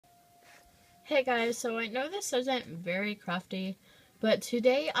Hey guys, so I know this isn't very crafty, but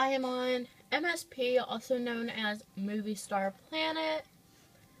today I am on MSP, also known as Movie Star Planet.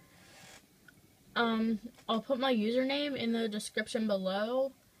 I'll put my username in the description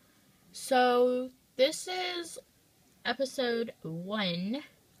below. So this is episode 1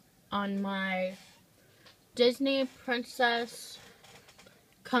 on my Disney Princess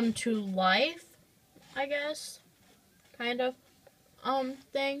come to life, I guess, kind of,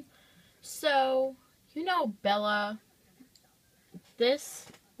 thing. So, you know Bella. This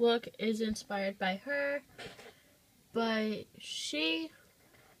look is inspired by her, but she's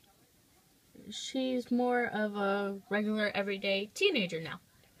more of a regular everyday teenager now.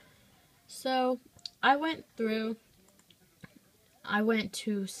 So, I went to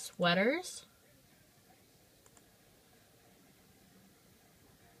sweaters,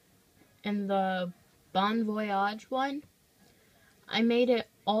 and the Bon Voyage one, I made it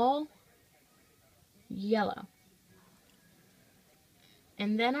all yellow.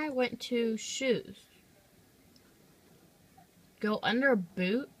 And then I went to shoes. Go under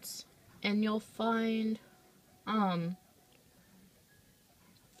boots and you'll find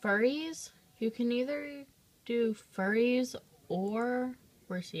furries. You can either do furries or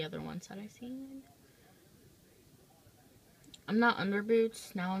where's the other ones that I seen? I'm not under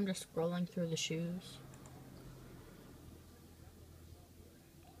boots, now I'm just scrolling through the shoes.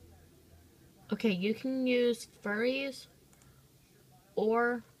 Okay, you can use furries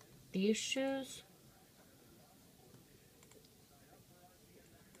or these shoes.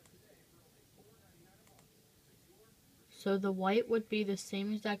 So the white would be the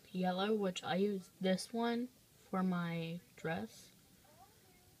same exact yellow, which I use this one for my dress.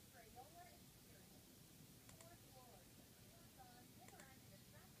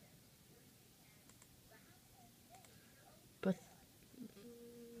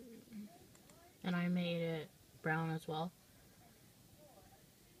 And I made it brown as well.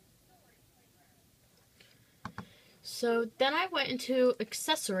 So then I went into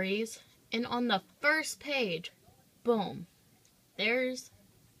accessories, and on the first page, boom, there's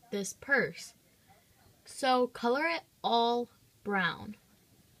this purse. So color it all brown.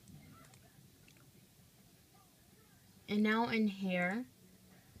 And now in here,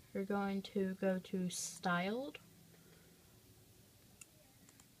 you're going to go to styled.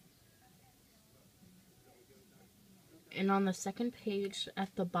 And on the second page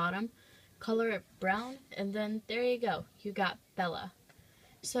at the bottom, color it brown, and then there you go. You got Bella.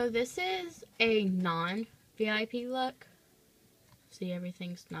 So this is a non-VIP look. See,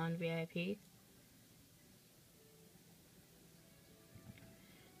 everything's non-VIP.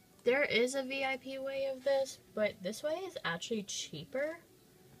 There is a VIP way of this, but this way is actually cheaper.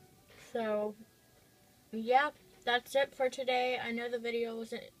 So, yeah, that's it for today. I know the video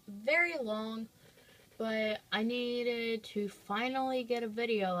wasn't very long, but I needed to finally get a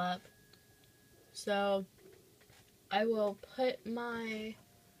video up. So, I will put my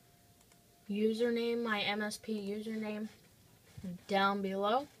username, my MSP username, down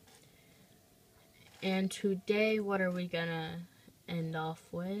below. And today, what are we gonna end off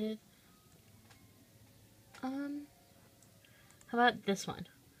with? How about this one?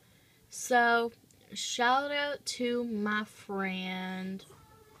 So, shout out to my friend.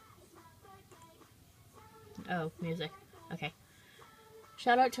 Oh, music. Okay.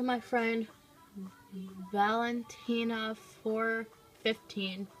 Shout out to my friend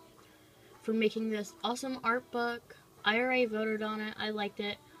Valentina415 for making this awesome art book. I already voted on it. I liked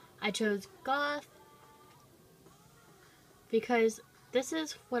it. I chose goth because this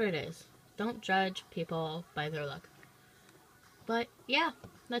is what it is. Don't judge people by their look. But yeah,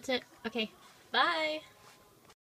 that's it. Okay, bye!